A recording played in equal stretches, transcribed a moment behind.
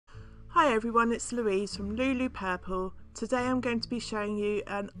Hi everyone, it's Louise from Lulu Purple. Today I'm going to be showing you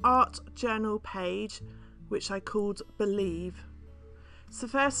an art journal page which I called Believe. So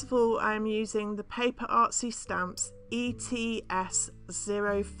first of all, I'm using the Paper Artsy Stamps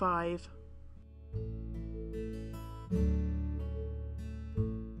ETS05.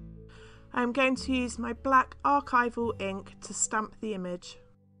 I'm going to use my black archival ink to stamp the image.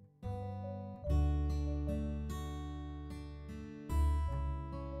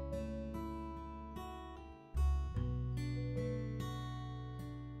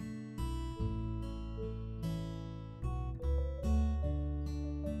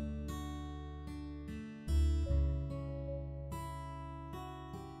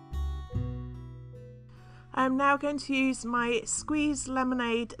 I'm now going to use my Squeeze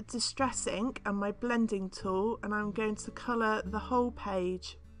Lemonade Distress ink and my blending tool, and I'm going to colour the whole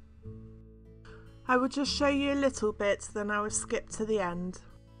page. I will just show you a little bit, then I will skip to the end.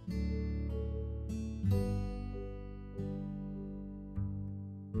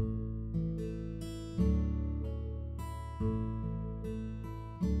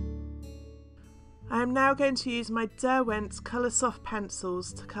 I am now going to use my Derwent Colour Soft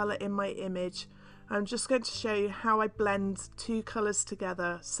pencils to colour in my image. I'm just going to show you how I blend two colours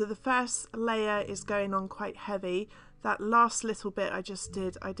together. So the first layer is going on quite heavy. That last little bit I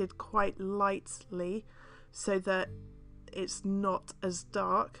did quite lightly so that it's not as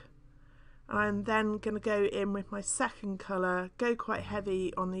dark. I'm then going to go in with my second colour, go quite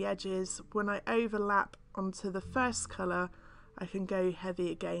heavy on the edges. When I overlap onto the first colour, I can go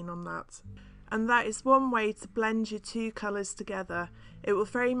heavy again on that. And that is one way to blend your two colours together. It will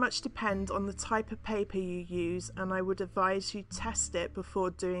very much depend on the type of paper you use, and I would advise you test it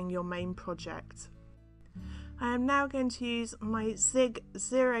before doing your main project. I am now going to use my Zig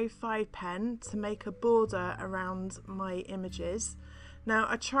 05 pen to make a border around my images. Now,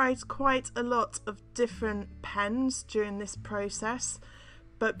 I tried quite a lot of different pens during this process,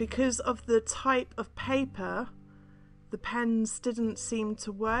 but because of the type of paper, the pens didn't seem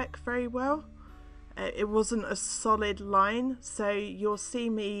to work very well. It wasn't a solid line, so you'll see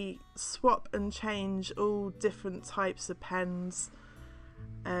me swap and change all different types of pens,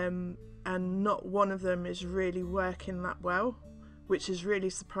 and not one of them is really working that well, which is really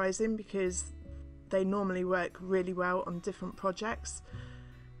surprising because they normally work really well on different projects.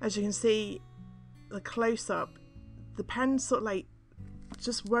 As you can see, the close-up, the pen sort of like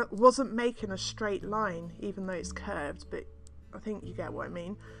just wasn't making a straight line, even though it's curved, but I think you get what I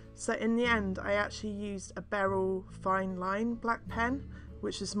mean. So in the end, I actually used a Beryl fine line black pen,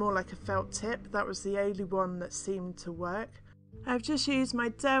 which is more like a felt tip. That was the only one that seemed to work. I've just used my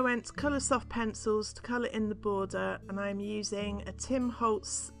Derwent Colour Soft pencils to colour in the border, and I'm using a Tim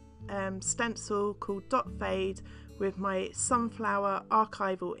Holtz stencil called Dot Fade with my Sunflower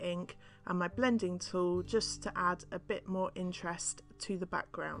archival ink and my blending tool, just to add a bit more interest to the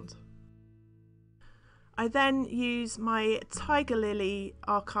background. I then use my Tiger Lily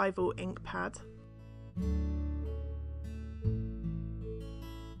archival ink pad.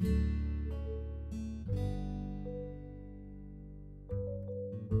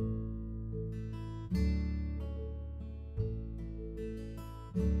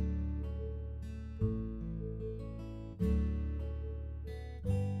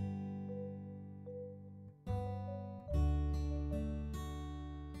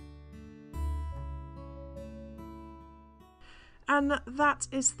 And that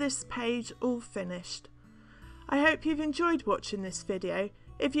is this page all finished. I hope you've enjoyed watching this video.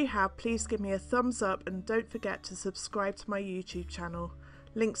 If you have, please give me a thumbs up and don't forget to subscribe to my YouTube channel.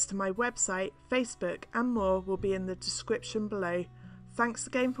 Links to my website, Facebook and more will be in the description below. Thanks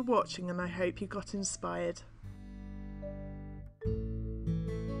again for watching, and I hope you got inspired.